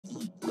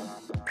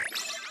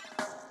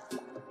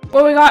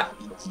Well, we got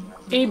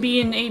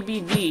AB and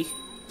ABD.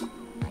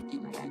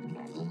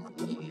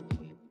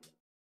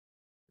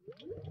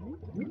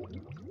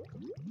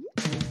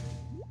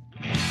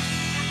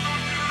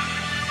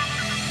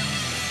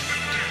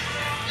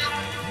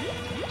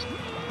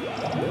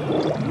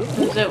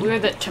 Is it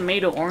weird that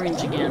tomato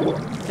orange again?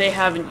 They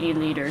have an E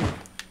leader.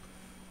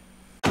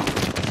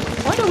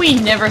 Why do we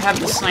never have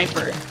the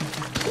sniper?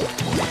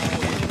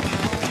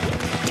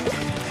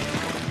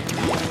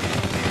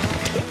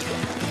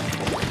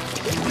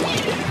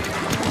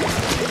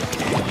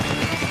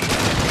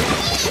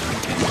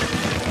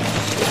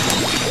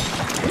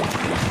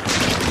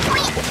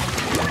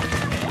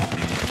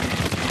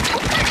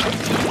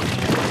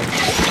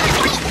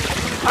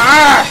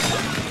 Ah!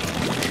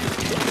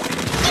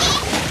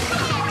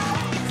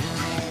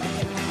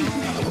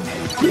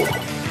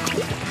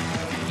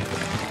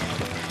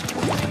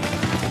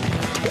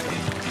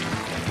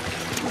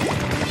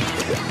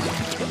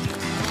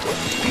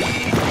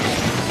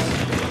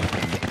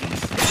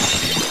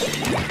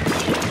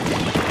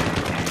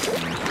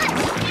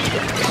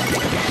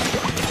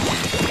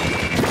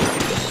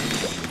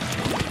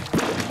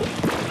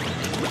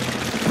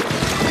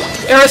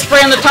 Arrow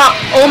spray on the top!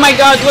 Oh my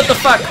god, what the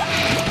fuck?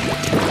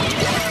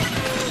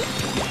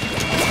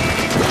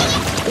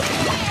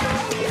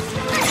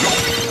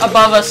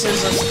 Above us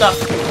is the stuff.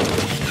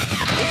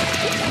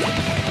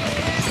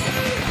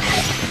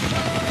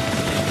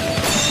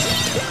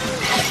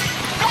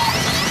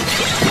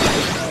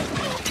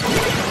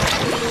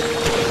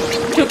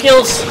 Two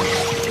kills.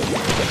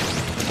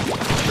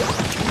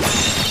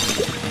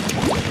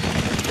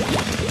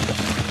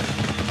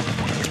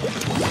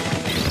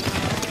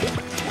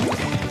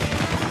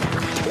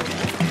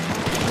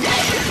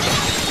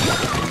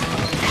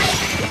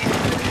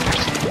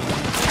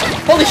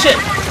 Holy shit!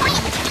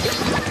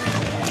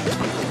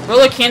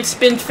 Roller can't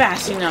spin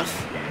fast enough.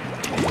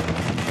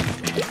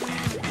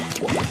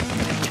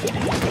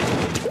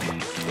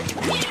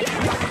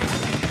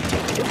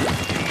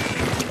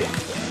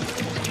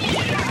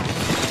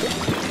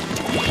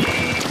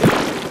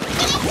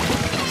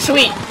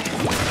 Sweet.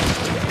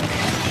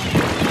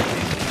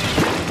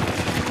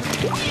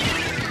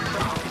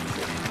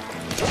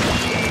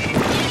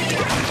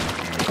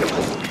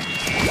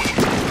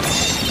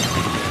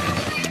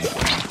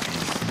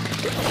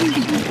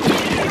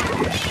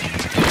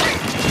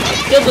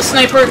 Killed the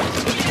sniper.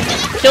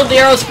 Killed the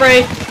arrow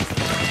spray.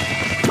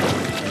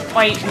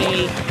 Fight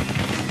me.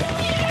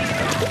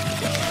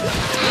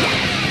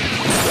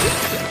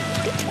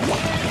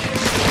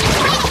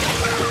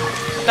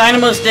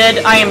 Dynamo's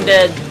dead. I am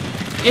dead.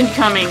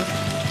 Incoming.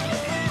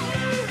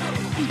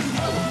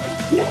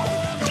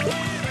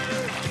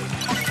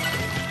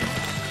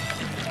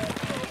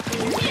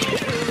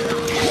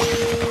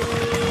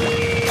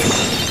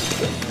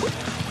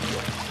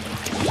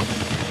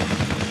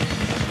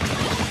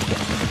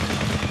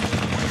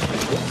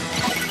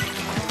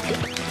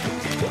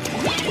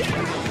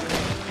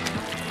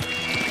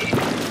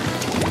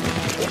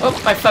 Oh,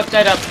 I fucked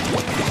that up.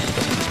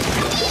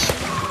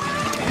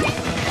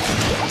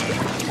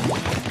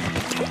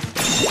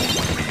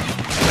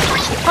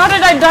 How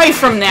did I die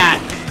from that?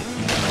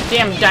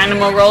 Damn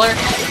dynamo roller.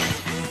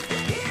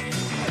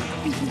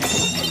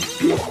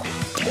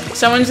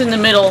 Someone's in the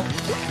middle.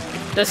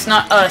 That's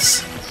not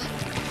us.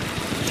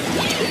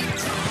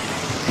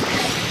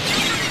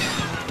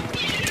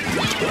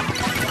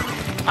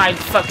 I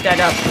fucked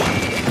that up.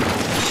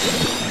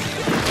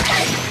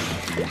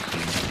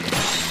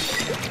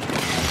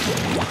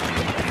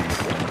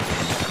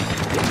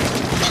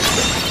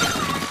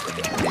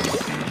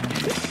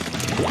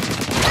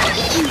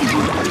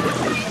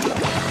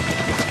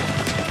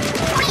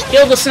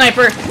 Kill the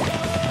sniper.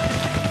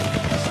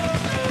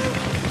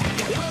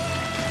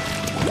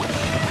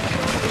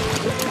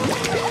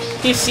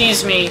 He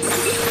sees me.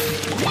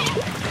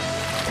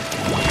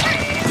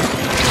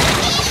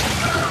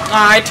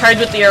 Ah, I tried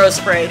with the arrow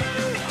spray.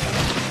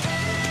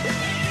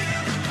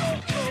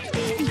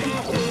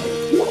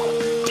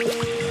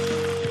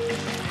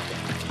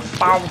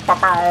 Bow, bow,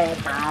 bow,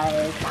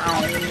 bow,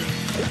 bow.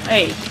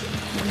 Hey,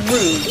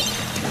 rude.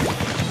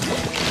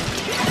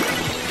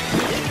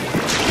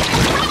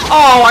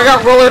 Oh, I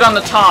got rollered on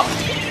the top.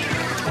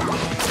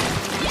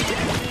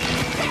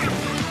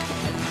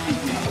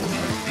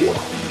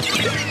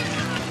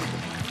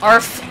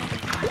 Arf.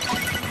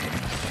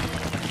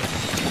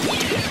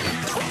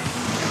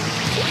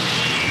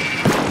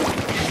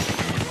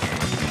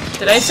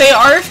 Did I say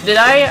arf? Did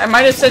I? I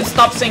might have said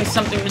stop saying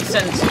something with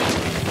sense.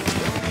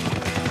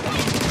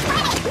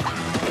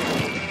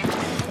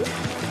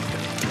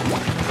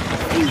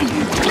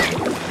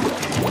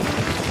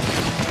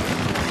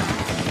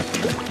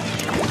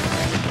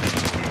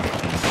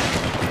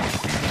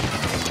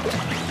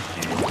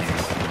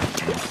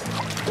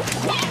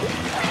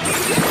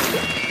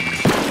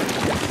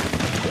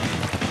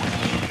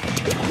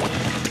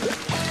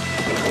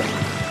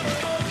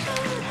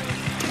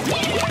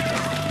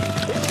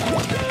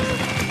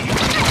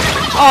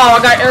 Oh,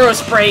 I got arrow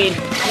sprayed.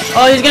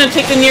 Oh, he's gonna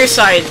take the near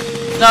side.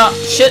 No,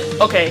 shit.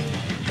 Okay.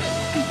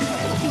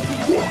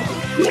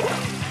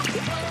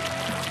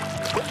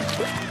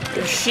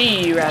 Or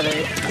she, rather.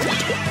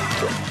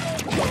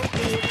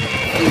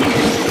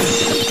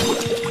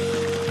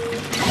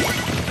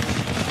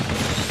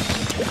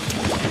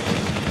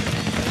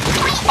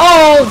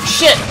 Oh,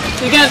 shit!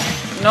 He's gonna...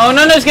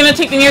 No, he's gonna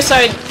take the near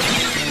side.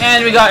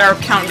 And we got our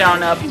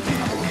countdown up.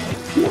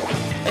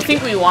 I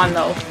think we won,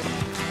 though.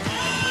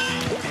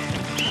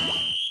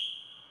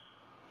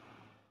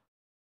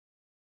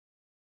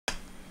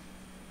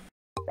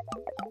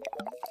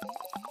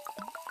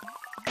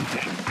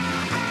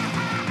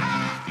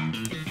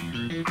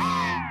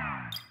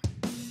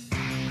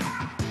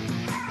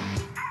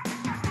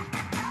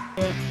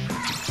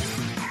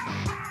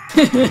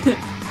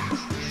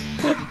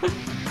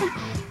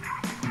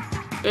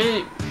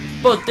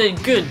 Both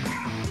did good.